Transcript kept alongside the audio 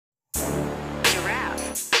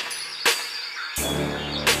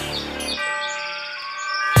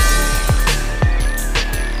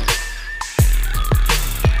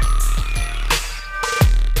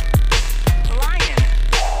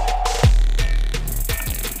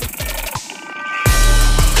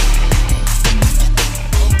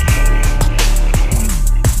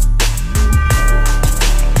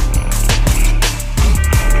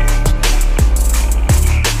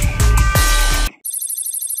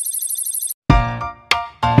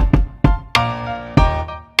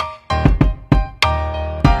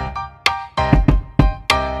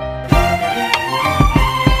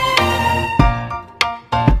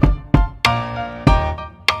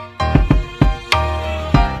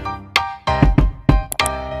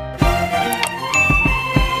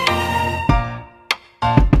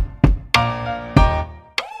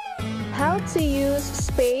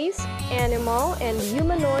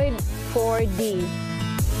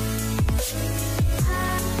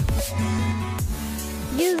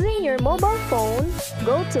Using your mobile phone,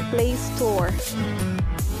 go to Play Store.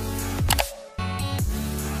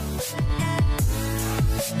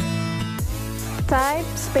 Type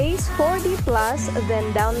space 4D Plus,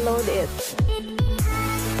 then download it.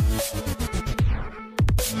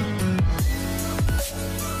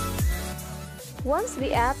 Once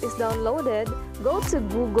the app is downloaded, go to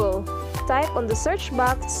Google. Type on the search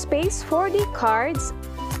box space 4D cards,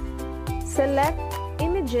 select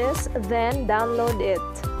images, then download it.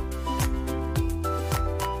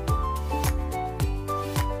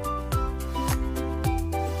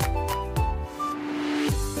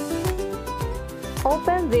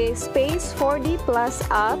 Open the Space 4D Plus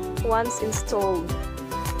app once installed.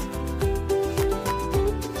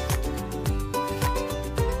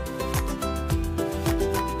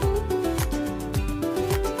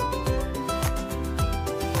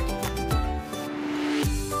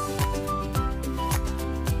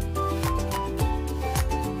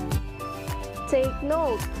 Take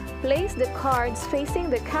note, place the cards facing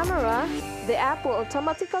the camera. The app will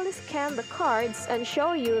automatically scan the cards and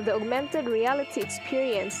show you the augmented reality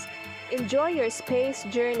experience. Enjoy your space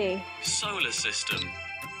journey. Solar system.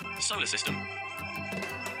 Solar system.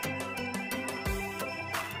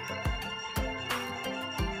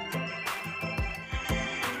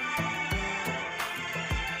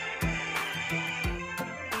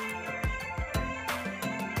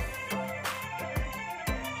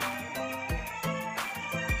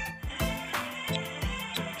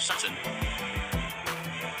 Saturn.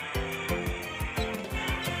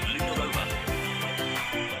 Lunar rover.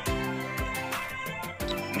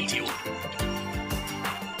 Meteor.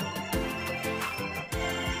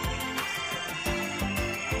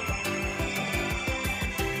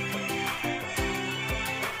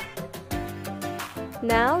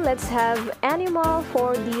 Now let's have Animal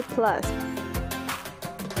 4D Plus.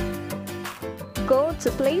 Go to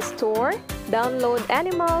Play Store, download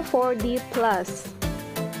Animal 4D Plus.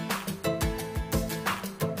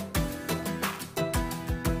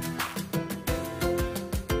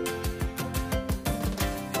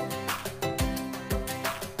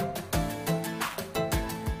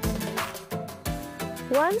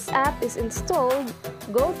 Once app is installed,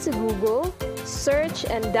 go to Google, search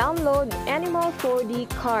and download Animal 4D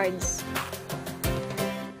cards.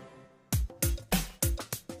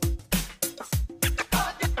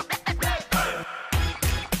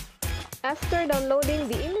 After downloading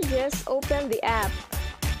the images, open the app.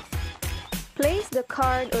 Place the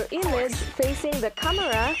card or image facing the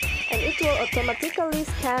camera and it will automatically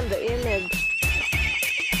scan the image.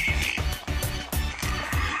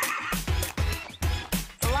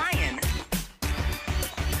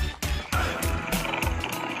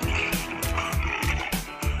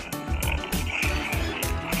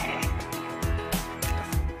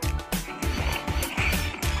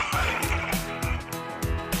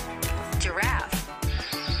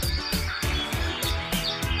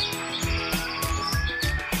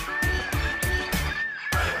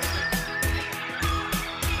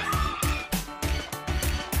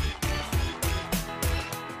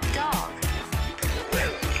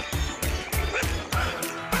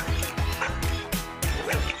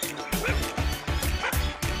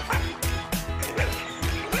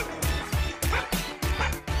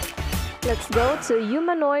 Let's go to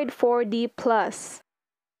Humanoid 4D Plus.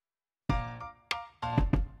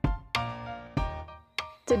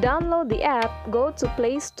 To download the app, go to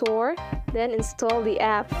Play Store, then install the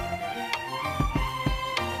app.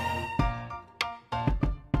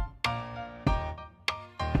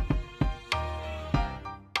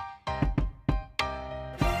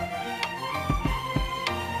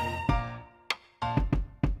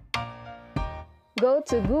 Go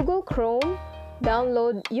to Google Chrome,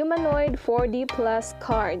 download Humanoid 4D Plus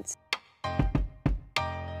cards.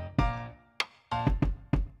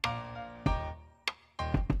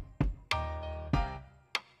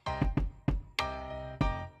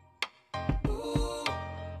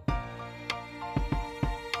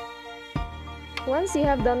 Once you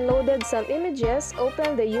have downloaded some images,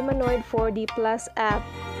 open the Humanoid 4D Plus app.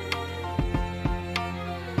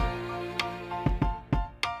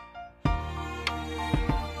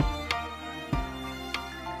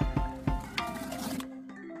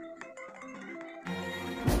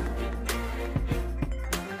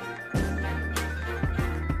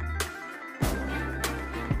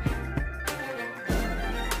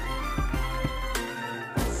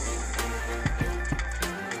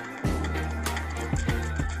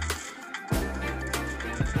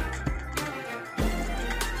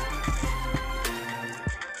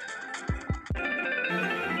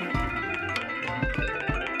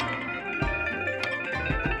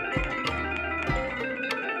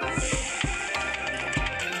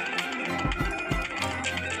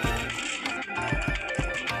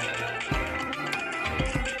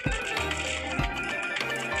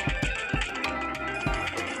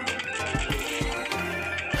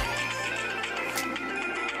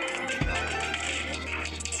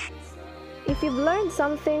 If you've learned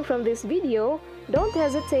something from this video, don't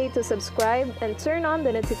hesitate to subscribe and turn on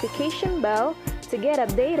the notification bell to get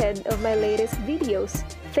updated of my latest videos.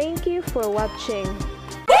 Thank you for watching.